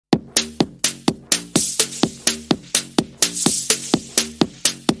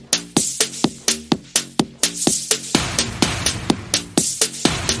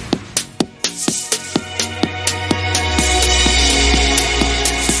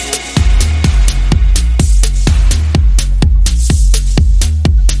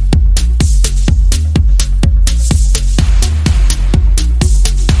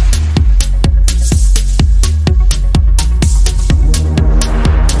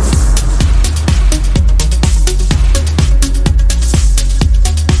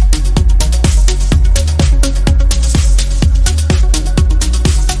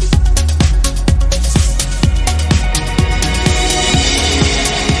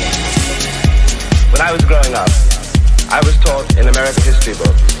I was growing up, I was taught in American history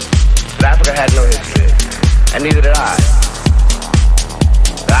books that Africa had no history, and neither did I.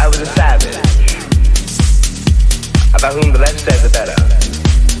 That I was a savage, about whom the less said the better,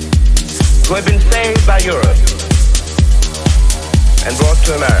 who had been saved by Europe and brought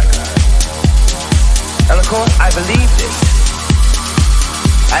to America. And of course, I believed it.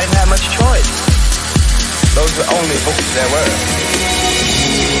 I didn't have much choice. Those were the only books there were.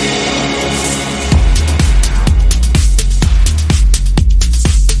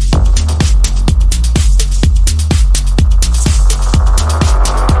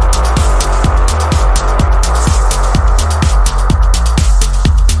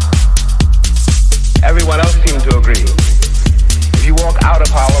 Everyone else seemed to agree. If you walk out of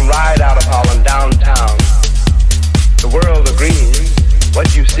Harlem, ride out of Harlem, downtown, the world agrees.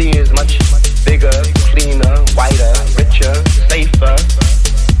 What you see is much bigger, cleaner, whiter, richer, safer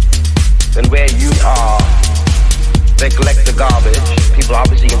than where you are. They collect the garbage. People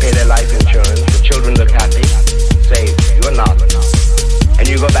obviously can pay their life insurance. The children look happy. Say, you're not. And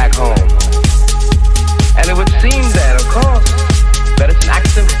you go back home. And it would seem then, of course, that it's an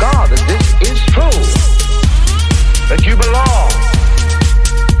act of God, that this is true, that you belong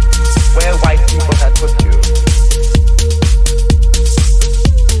where white people have put you.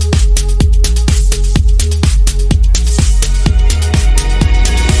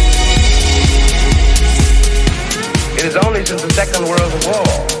 It is only since the Second World War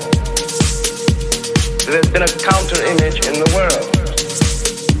that there's been a counter-image in the world.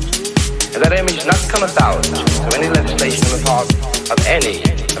 And that image not come about through any legislation on the part of any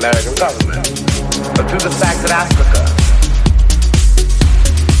American government, but through the fact that Africa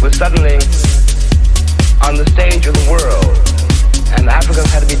was suddenly on the stage of the world, and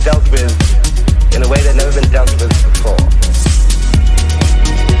Africans had to be dealt with in a way that never been dealt with before.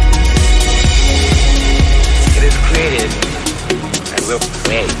 It has created, and will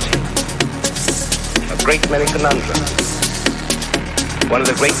create, a great many conundrums. One of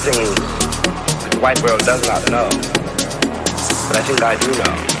the great things that the white world does not know, but I think I do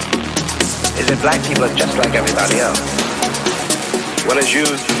know, is that black people are just like everybody else. One has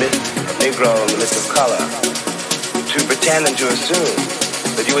used the myth of Negro and the myth of color to pretend and to assume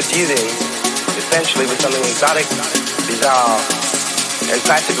that you were dealing essentially with something exotic, bizarre, and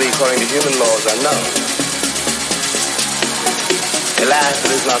practically, according to human laws, unknown. Alas,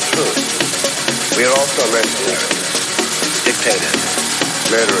 it is not true. We are also mercenaries, dictators,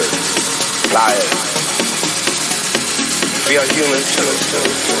 murderers, liars. We are humans too.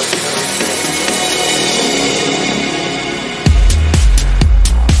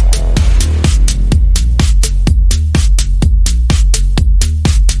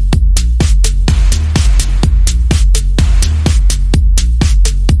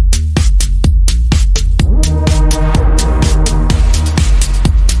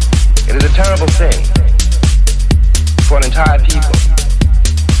 It is a terrible thing for an entire people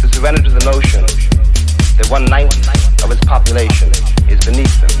to surrender to the notion that 1/9 of its population is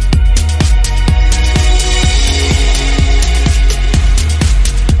beneath them.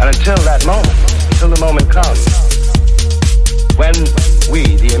 And until that moment, until the moment comes when we,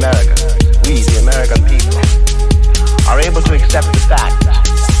 the Americans, we, the American people, are able to accept the fact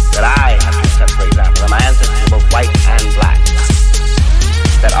that I have to accept, for example, that my ancestors were both white and black,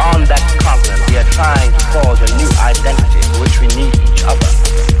 that on that continent we are trying to forge a new identity for which we need each other,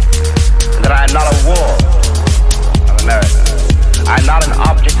 and that I am not a war of America. I am not an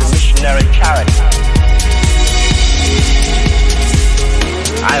object of missionary charity.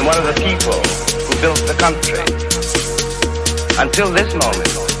 I am one of the people who built the country. Until this moment,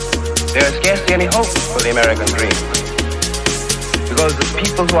 there is scarcely any hope for the American dream, because the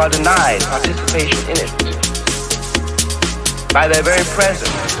people who are denied participation in it, by their very presence,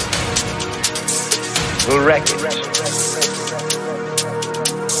 will wreck it.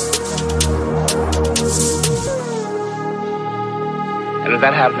 And if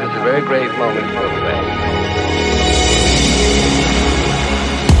that happens, it's a very grave moment for the way.